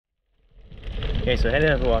Okay, so hello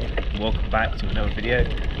everyone, welcome back to another video.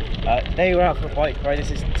 Today we're out for a bike ride. This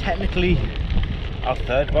is technically our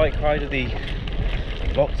third bike ride of the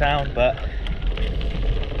lockdown, but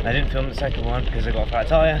I didn't film the second one because I got a flat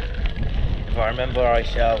tyre. If I remember, I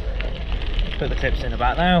shall put the clips in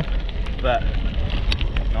about now, but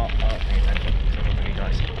if not, I'll pay attention because I'm not for you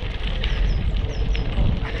guys.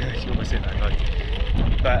 She almost hit that guy.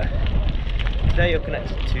 But today you're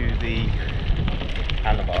connected to the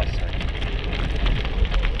handlebars, so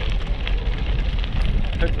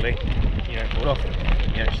hopefully you don't fall off,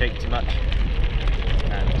 you don't shake too much,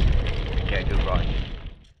 and get a good ride.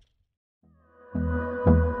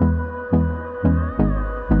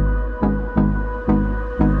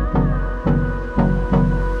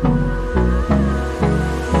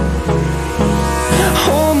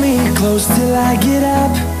 Hold me close till I get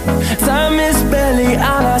up. Time is barely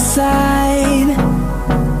on our side.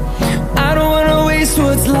 I don't wanna waste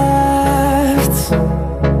what's left.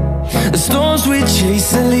 The storms we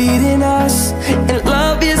chase are leading us, and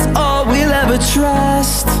love is all we'll ever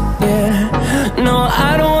trust. Yeah, no,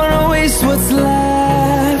 I don't wanna waste what's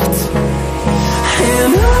left.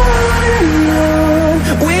 And on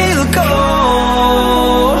we'll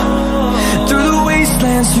go, through the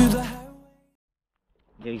wastelands, through the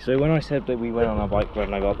Okay, so when I said that we went on our bike ride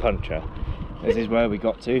and I got a puncture, this is where we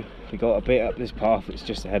got to. We got a bit up this path that's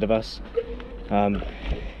just ahead of us.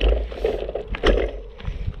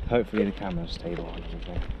 Hopefully the camera's stable on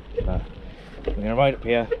everything. But we're going to ride up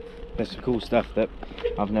here. There's some cool stuff that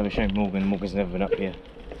I've never shown Morgan. Morgan's never been up here.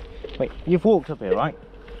 Wait, you've walked up here, right?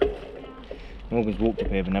 Morgan's walked up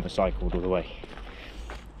here but never cycled all the way.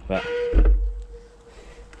 But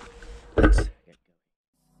let's get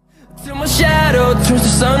going. till my shadow turns to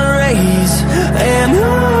sun rays, and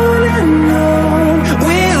on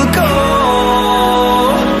we'll go,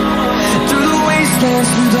 through the wastelands,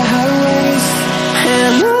 through the highways,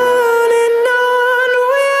 and on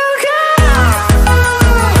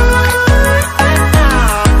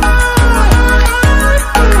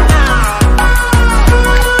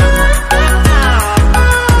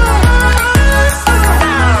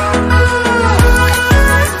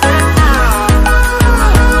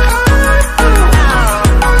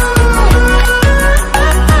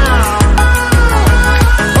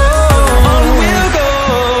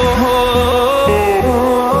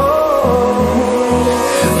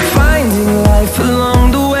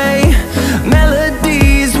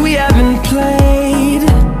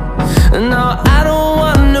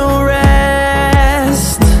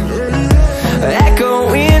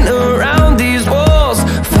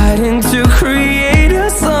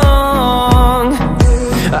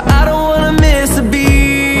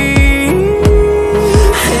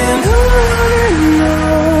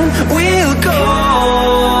we'll go.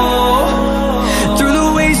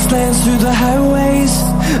 Through the highways,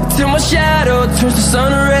 till my shadow turns to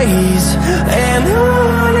sun rays, and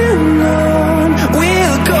on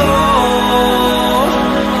we'll go,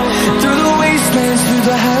 through the wastelands, through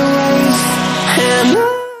the highways, and on.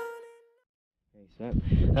 Okay, so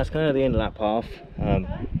that's kind of the end of that path.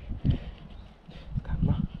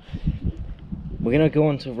 We're going to go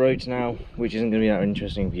on to roads now, which isn't going to be that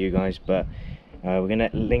interesting for you guys, but we're going to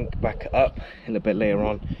link back up a little bit later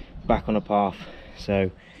on, back on a path. So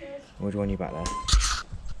we'll join you back there.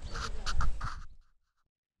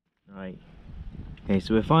 Right. Okay,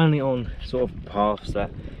 so we're finally on sort of paths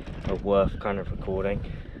that are worth kind of recording.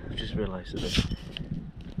 I've just realised that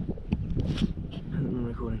I'm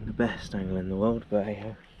recording the best angle in the world, but hey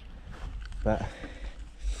ho. But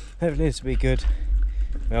hopefully this will be good.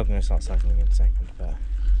 We are going to start cycling in a second, but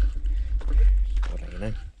I'll let you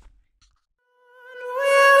know.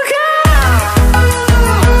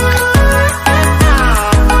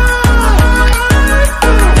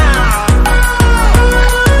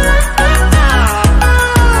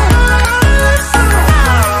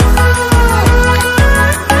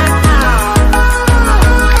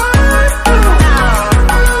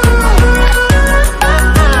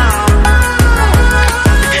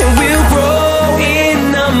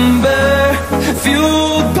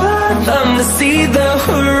 See the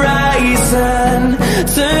horizon,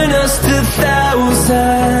 turn us to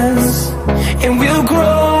thousands, and we'll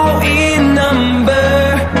grow in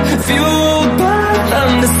number, fueled by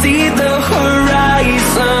them to see the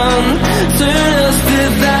horizon, turn us to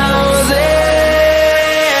thousands,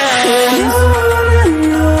 and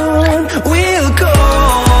on we'll go,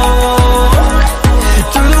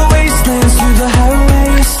 through the wastelands, through the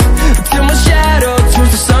highways, till my shadow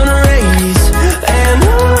turns to sun rays, and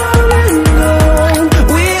on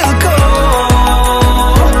we'll go,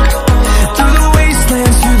 through the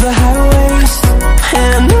wastelands, through the highways,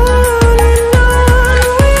 and on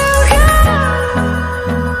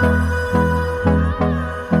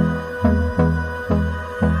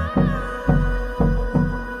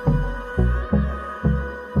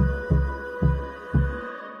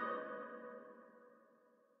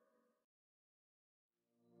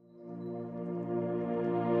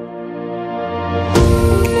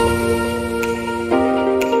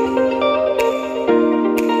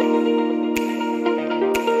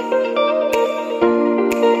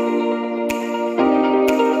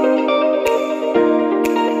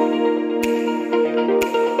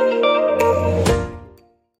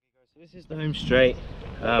straight.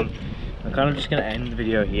 I'm kind of just going to end the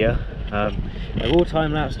video here. I will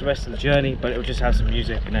time lapse the rest of the journey, but it will just have some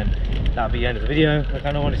music and then that'll be the end of the video. I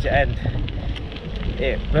kind of wanted to end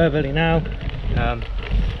it verbally now.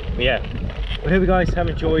 But yeah, I hope you guys have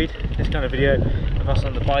enjoyed this kind of video of us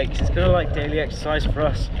on the bikes. It's kind of like daily exercise for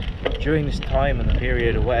us during this time and the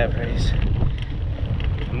period or whatever it is.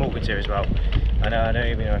 And Morgan's here as well. I don't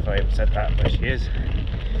even know if I ever said that, but she is.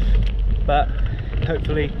 But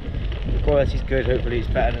hopefully the quality is good, hopefully it's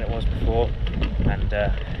better than it was before. And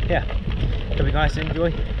yeah, hope you guys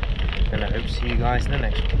enjoy, and I hope to see you guys in the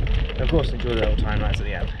next one. And of course, enjoy the little time lapse at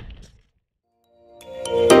the end.